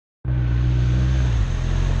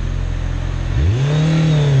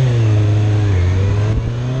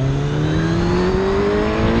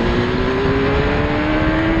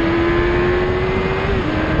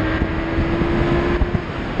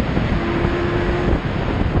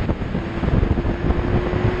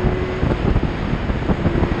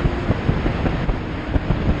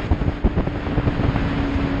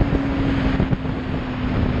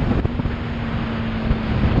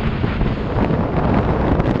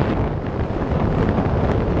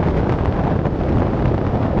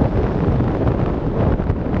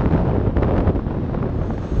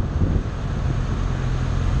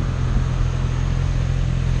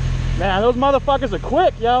those motherfuckers are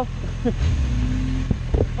quick, yo.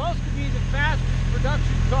 Supposed to be the fastest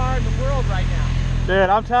production car in the world right now. Dude,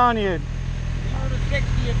 I'm telling you. 0 to 60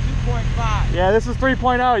 at 2.5. Yeah, this is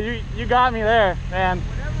 3.0. You got me there, man.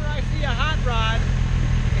 Whenever I see a hot rod,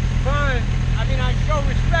 it's fun. I mean, I show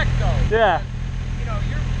respect though. Yeah. You know,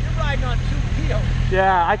 you're riding on 2 wheels.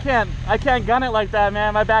 Yeah, I can't gun it like that,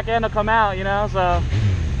 man. My back end will come out, you know. So,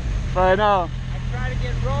 but I know. I try to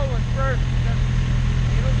get rolling first because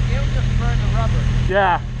it'll just burn the rubber.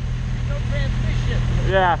 Yeah. There's no transmission.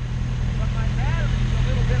 Yeah. But my battery's a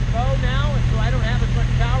little bit low now, and so I don't have as much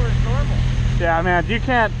power as normal. Yeah, man. You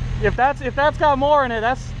can't. If that's got more in it,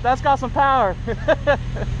 that's got some power. It's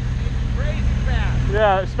crazy fast.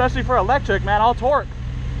 Yeah, especially for electric, man. All torque.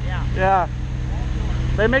 Yeah. Yeah.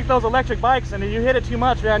 They make those electric bikes, and if you hit it too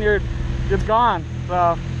much, man, it's gone.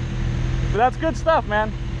 So, but that's good stuff,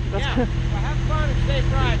 man. That's yeah. good. Well, have fun and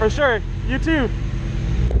safe ride. For sure. You too.